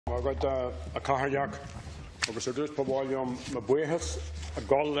Agad a Caharyak, agus a dus Pawalium Mabuehas, a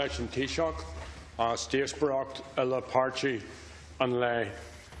Goldlesh and Taoiseach, a Stasbrocht, Ella Parchi, and Lay.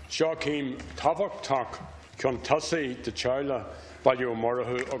 Shakim Tavok Tak, Kiontussi, the Chila,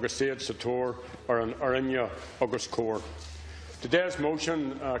 Ballymurphy, Augustate Sator, or an Arinya, August Core. Today's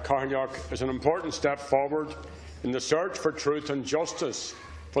motion, Caharyak, is an important step forward in the search for truth and justice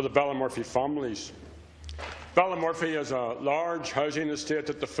for the Ballymurphy families. Ballymurphy is a large housing estate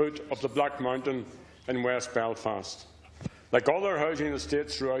at the foot of the Black Mountain in West Belfast. Like other housing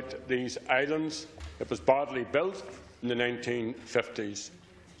estates throughout these islands, it was badly built in the 1950s.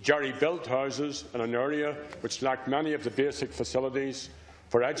 Gerry built houses in an area which lacked many of the basic facilities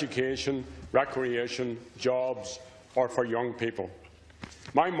for education, recreation, jobs, or for young people.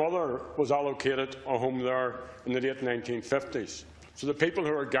 My mother was allocated a home there in the late 1950s, so the people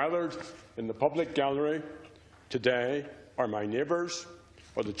who are gathered in the public gallery today are my neighbours,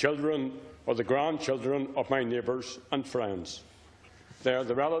 or the children or the grandchildren of my neighbours and friends. They are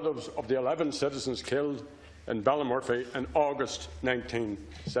the relatives of the 11 citizens killed in Ballymurphy in August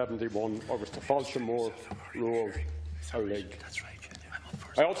 1971, August to Falshamore, Rural Howlig.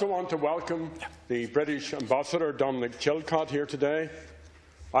 I also want to welcome the British Ambassador Dominic Chilcott here today.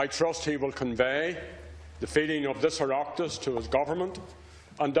 I trust he will convey the feeling of this Oireachtas to his government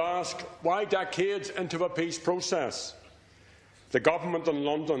and ask why decades into a peace process the government in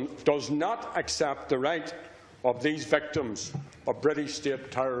London does not accept the right of these victims of British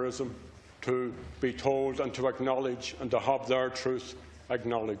state terrorism to be told and to acknowledge and to have their truth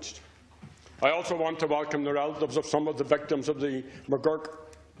acknowledged. I also want to welcome the relatives of some of the victims of the McGurk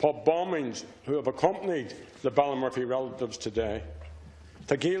pub bombings who have accompanied the Ballymurphy relatives today.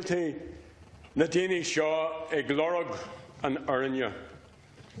 Tagilti, Nadini Shaw, Eglorog and Arinya.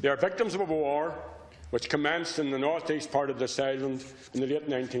 They are victims of a war which commenced in the northeast part of this island in the late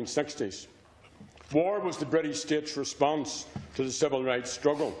 1960s. War was the British state's response to the civil rights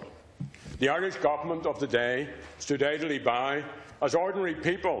struggle. The Irish government of the day stood idly by as ordinary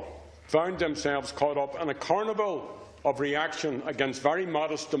people found themselves caught up in a carnival of reaction against very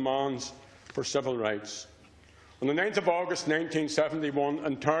modest demands for civil rights. On the 9th of August 1971,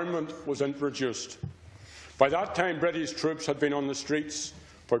 internment was introduced. By that time, British troops had been on the streets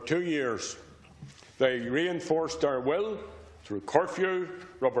for 2 years. They reinforced their will through curfew,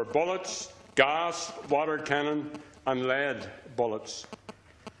 rubber bullets, gas, water cannon and lead bullets.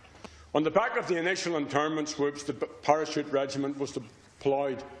 On the back of the initial internment swoops, the Parachute Regiment was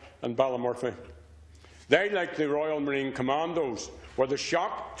deployed in Ballymurphy. They, like the Royal Marine Commandos, were the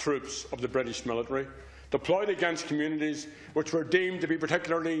shock troops of the British military, deployed against communities which were deemed to be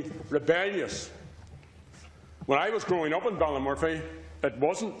particularly rebellious. When I was growing up in Ballymurphy, it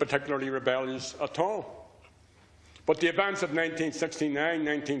wasn't particularly rebellious at all. But the events of 1969,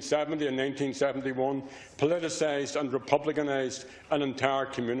 1970 and 1971 politicised and republicanised an entire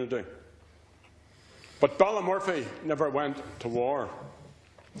community. But Ballymurphy never went to war.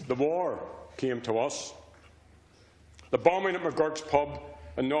 The war came to us. The bombing at McGurk's pub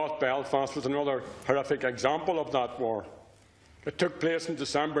in North Belfast was another horrific example of that war. It took place in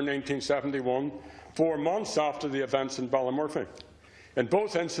December 1971, 4 months after the events in Ballymurphy. In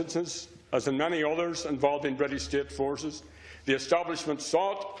both instances, as in many others involving British state forces, the establishment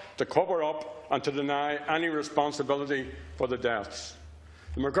sought to cover up and to deny any responsibility for the deaths.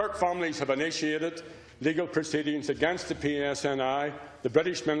 The McGurk families have initiated legal proceedings against the PSNI, the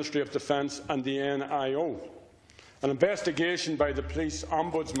British Ministry of Defence and the NIO. An investigation by the police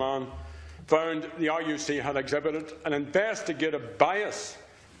ombudsman found the RUC had exhibited an investigative bias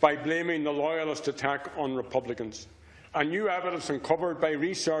by blaming the loyalist attack on Republicans. And new evidence uncovered by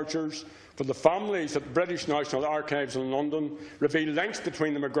researchers for the families at the British National Archives in London reveal links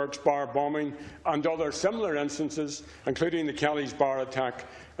between the McGurk's bar bombing and other similar instances, including the Kelly's bar attack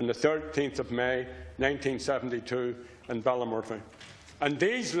on the 13th of May 1972 in Ballymurphy. And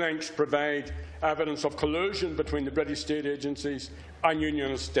these links provide evidence of collusion between the British state agencies and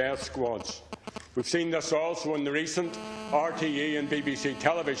Unionist death squads. We've seen this also in the recent RTE and BBC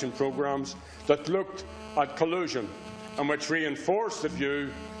television programmes that looked at collusion and which reinforced the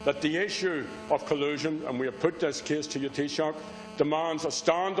view that the issue of collusion, and we have put this case to you, Taoiseach, demands a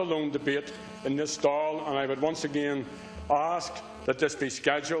standalone debate in this stall, and I would once again ask that this be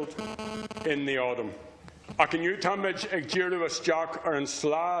scheduled in the autumn. Ac yn yw tamid ag díriú isteach ar an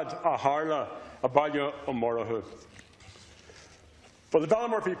slad a harla a Ballymurphy. For the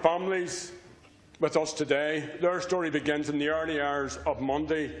Ballymurphy families with us today, their story begins in the early hours of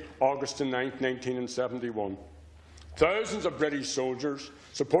Monday, August 9, 1971. Thousands of British soldiers,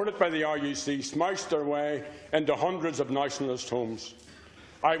 supported by the RUC, smashed their way into hundreds of nationalist homes.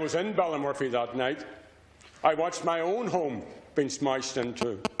 I was in Ballymurphy that night. I watched my own home being smashed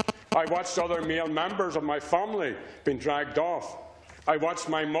into. I watched other male members of my family being dragged off. I watched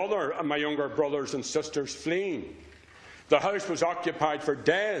my mother and my younger brothers and sisters fleeing. The house was occupied for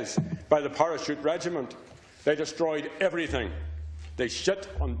days by the parachute regiment. They destroyed everything. They shit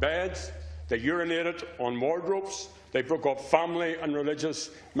on beds. They urinated on wardrobes. They broke up family and religious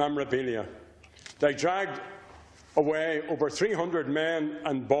memorabilia. They dragged away over 300 men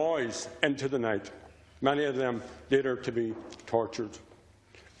and boys into the night, many of them later to be tortured.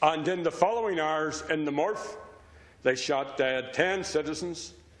 And in the following hours in the Murph, they shot dead 10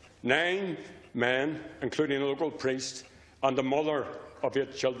 citizens, 9 men, including a local priest, and the mother of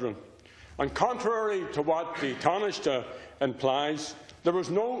 8 children. And contrary to what the Taoiseach implies, there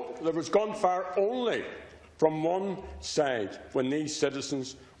was gunfire only from one side when these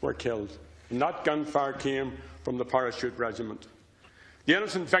citizens were killed. And that gunfire came from the parachute regiment. The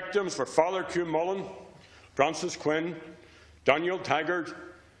innocent victims were Father Q. Mullen, Francis Quinn, Daniel Taggart,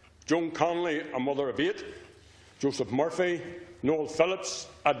 Joan Connolly, a mother of 8, Joseph Murphy, Noel Phillips,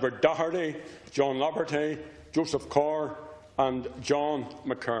 Edward Doherty, John Laberty, Joseph Corr and John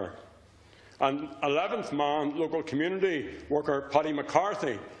McCarr. And 11th man, local community worker Paddy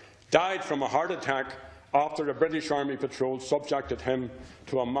McCarthy, died from a heart attack after a British Army patrol subjected him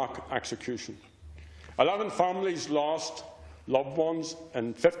to a mock execution. 11 families lost loved ones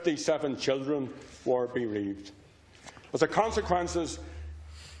and 57 children were bereaved. As a consequence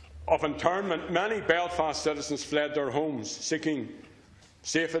of internment, many Belfast citizens fled their homes, seeking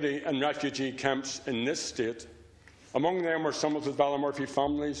safety in refugee camps in this state. Among them were some of the Ballymurphy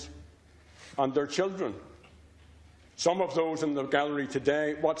families and their children. Some of those in the gallery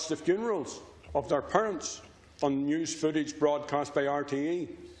today watched the funerals of their parents on news footage broadcast by RTE.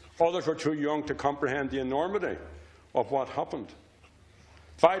 Others were too young to comprehend the enormity of what happened.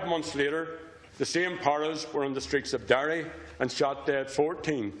 5 months later, the same paras were on the streets of Derry and shot dead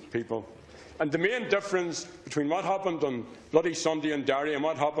 14 people. And the main difference between what happened on Bloody Sunday in Derry and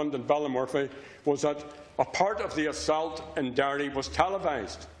what happened in Ballymurphy was that a part of the assault in Derry was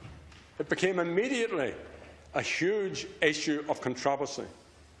televised. It became immediately a huge issue of controversy,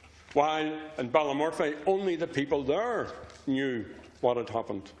 while in Ballymurphy only the people there knew what had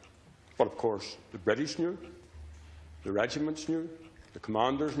happened. But of course, the British knew, the regiments knew, the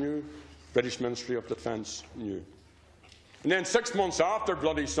commanders knew, the British Ministry of Defence knew. And then 6 months after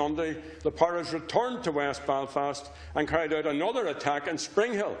Bloody Sunday, the paras returned to West Belfast and carried out another attack in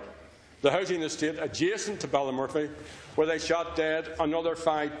Springhill, the housing estate adjacent to Ballymurphy, where they shot dead another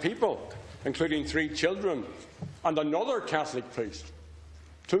 5 people, including 3 children and another Catholic priest.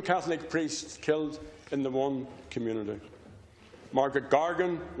 2 Catholic priests killed in the one community. Margaret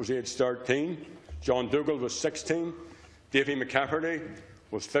Gargan was aged 13, John Dougal was 16, Davy McCafferty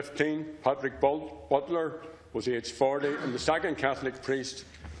was 15, Patrick Butler was aged 40, and the second Catholic priest,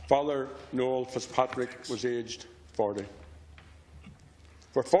 Father Noel Fitzpatrick, was aged 40.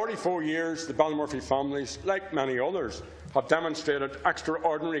 For 44 years, the Ballymurphy families, like many others, have demonstrated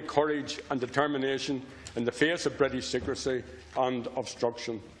extraordinary courage and determination in the face of British secrecy and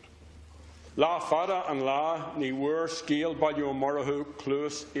obstruction. La fada and la ni wur scale badio morahu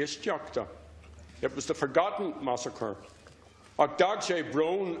cluas istiacta. It was the forgotten massacre. Ach dag sé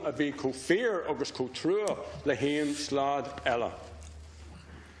brown a bhí co fear agus co trua le hain slad ella.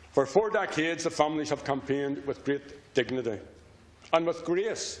 For 4 decades, the families have campaigned with great dignity and with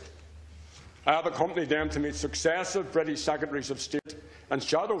grace. I have accompanied them to meet successive British Secretaries of State and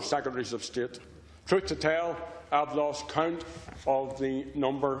Shadow Secretaries of State. Truth to tell, I have lost count of the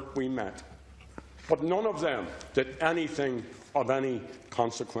number we met. But none of them did anything of any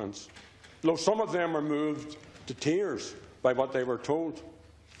consequence, though some of them were moved to tears by what they were told.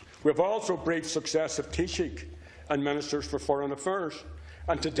 We have also briefed successive Taoiseach and Ministers for Foreign Affairs,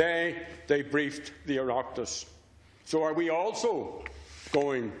 and today they briefed the Oireachtas. So are we also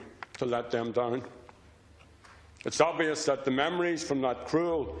going to let them down? It's obvious that the memories from that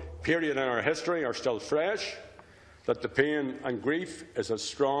cruel period in our history are still fresh, that the pain and grief is as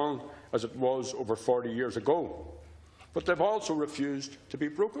strong as it was over 40 years ago. But they've also refused to be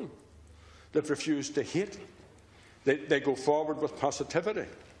broken. They've refused to hate. They go forward with positivity.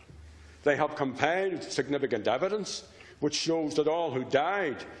 They have compiled significant evidence which shows that all who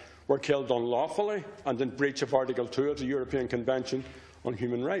died were killed unlawfully and in breach of Article 2 of the European Convention on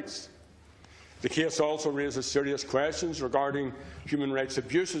Human Rights. The case also raises serious questions regarding human rights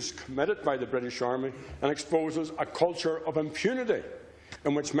abuses committed by the British Army and exposes a culture of impunity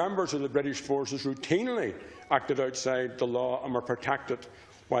in which members of the British forces routinely acted outside the law and were protected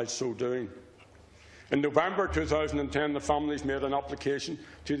while so doing. In November 2010, the families made an application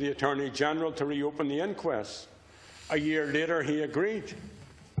to the Attorney-General to reopen the inquest. A year later, he agreed.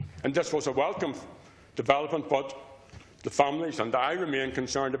 And this was a welcome development, but the families and I remain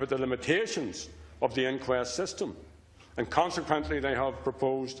concerned about the limitations of the inquest system. And consequently, they have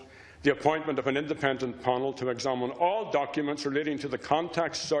proposed the appointment of an independent panel to examine all documents relating to the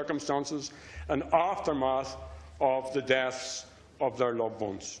context, circumstances and aftermath of the deaths of their loved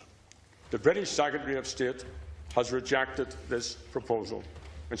ones. The British Secretary of State has rejected this proposal,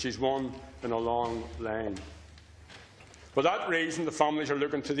 and she's one in a long line. For that reason, the families are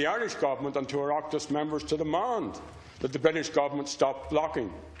looking to the Irish Government and to our Oireachtas members to demand that the British Government stop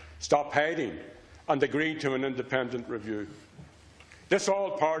blocking, stop hiding and agree to an independent review. This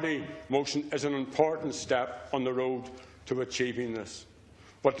all-party motion is an important step on the road to achieving this.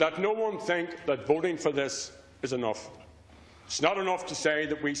 But let no one think that voting for this is enough. It's not enough to say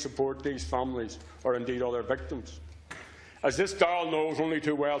that we support these families or indeed other victims. As this Dáil knows only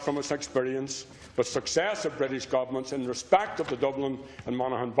too well from its experience with successive British governments in respect of the Dublin and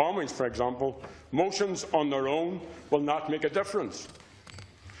Monaghan bombings, for example, motions on their own will not make a difference.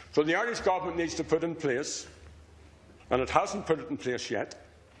 So the Irish Government needs to put in place, and it hasn't put it in place yet,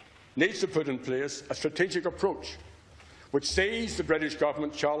 needs to put in place a strategic approach which sees the British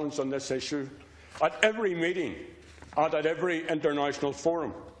Government challenged on this issue at every meeting and at every international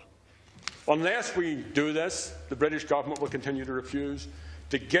forum. Unless we do this, the British Government will continue to refuse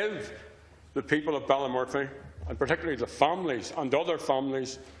to give the people of Ballymurphy, and particularly the families and other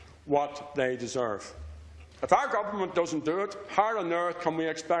families, what they deserve. If our government doesn't do it, how on earth can we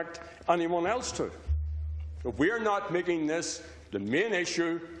expect anyone else to? If we are not making this the main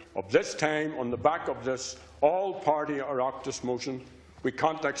issue of this time on the back of this all-party Oireachtas motion, we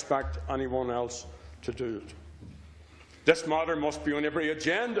can't expect anyone else to do it. This matter must be on every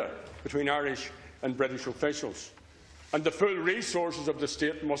agenda between Irish and British officials, and the full resources of the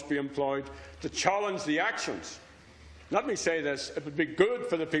state must be employed to challenge the actions. Let me say this, it would be good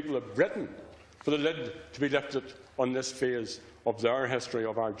for the people of Britain for the lid to be lifted on this phase of their history,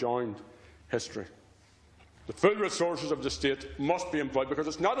 of our joined history. The full resources of the state must be employed, because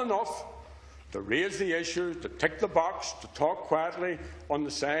it's not enough to raise the issue, to tick the box, to talk quietly on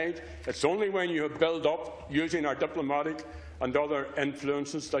the side. It's only when you have built up, using our diplomatic and other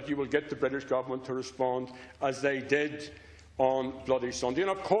influences, that you will get the British Government to respond as they did on Bloody Sunday.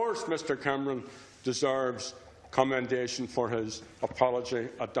 And of course, Mr Cameron deserves commendation for his apology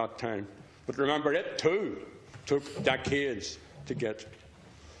at that time. But remember, it too took decades to get.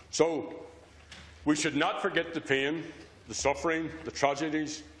 So we should not forget the pain, the suffering, the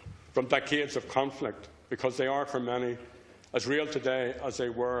tragedies from decades of conflict, because they are, for many, as real today as they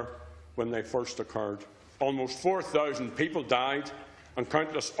were when they first occurred. Almost 4,000 people died and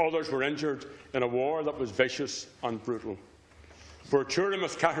countless others were injured in a war that was vicious and brutal. For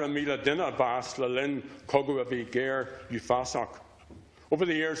Churamas Kahramila Dina Bas Lalin Koguabi Ger Ufasak. Over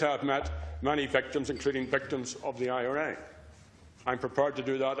the years I have met many victims, including victims of the IRA. I'm prepared to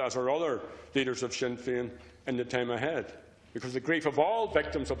do that, as are other leaders of Sinn Féin, in the time ahead, because the grief of all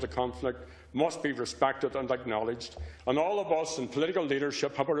victims of the conflict must be respected and acknowledged, and all of us in political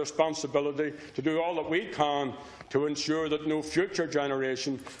leadership have a responsibility to do all that we can to ensure that no future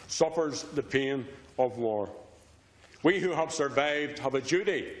generation suffers the pain of war. We who have survived have a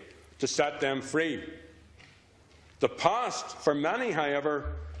duty to set them free. The past, for many,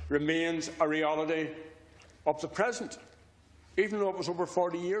 however, remains a reality of the present. Even though it was over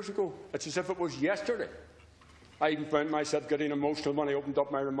 40 years ago, it's as if it was yesterday. I even found myself getting emotional when I opened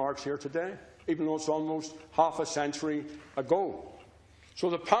up my remarks here today, even though it's almost half a century ago. So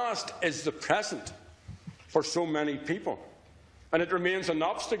the past is the present for so many people, and it remains an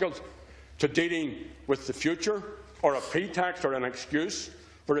obstacle to dealing with the future, or a pretext or an excuse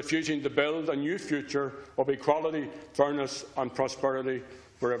for refusing to build a new future of equality, fairness and prosperity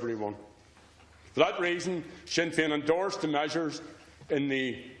for everyone. For that reason, Sinn Féin endorsed the measures in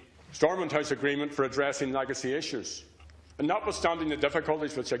the Stormont House Agreement for addressing legacy issues. And notwithstanding the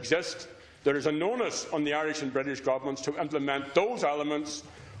difficulties which exist, there is an onus on the Irish and British governments to implement those elements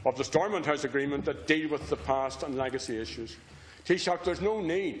of the Stormont House Agreement that deal with the past and legacy issues. Taoiseach, there is no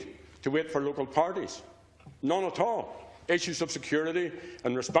need to wait for local parties. None at all. Issues of security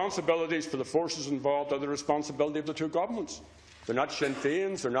and responsibilities for the forces involved are the responsibility of the two governments. They're not Sinn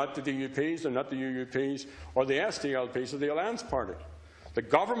Féin's, they're not the DUPs, they're not the UUPs or the SDLPs or the Alliance Party. The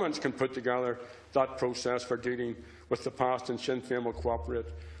governments can put together that process for dealing with the past, and Sinn Féin will cooperate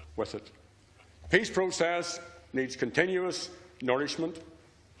with it. The peace process needs continuous nourishment.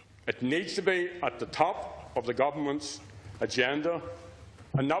 It needs to be at the top of the government's agenda,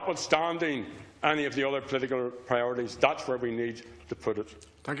 and notwithstanding any of the other political priorities, that's where we need to put it.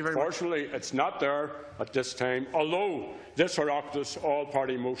 Thank you very much. Fortunately, it's not there at this time, although this Oireachtas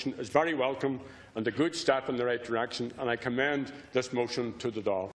all-party motion is very welcome and a good step in the right direction, and I commend this motion to the Dáil.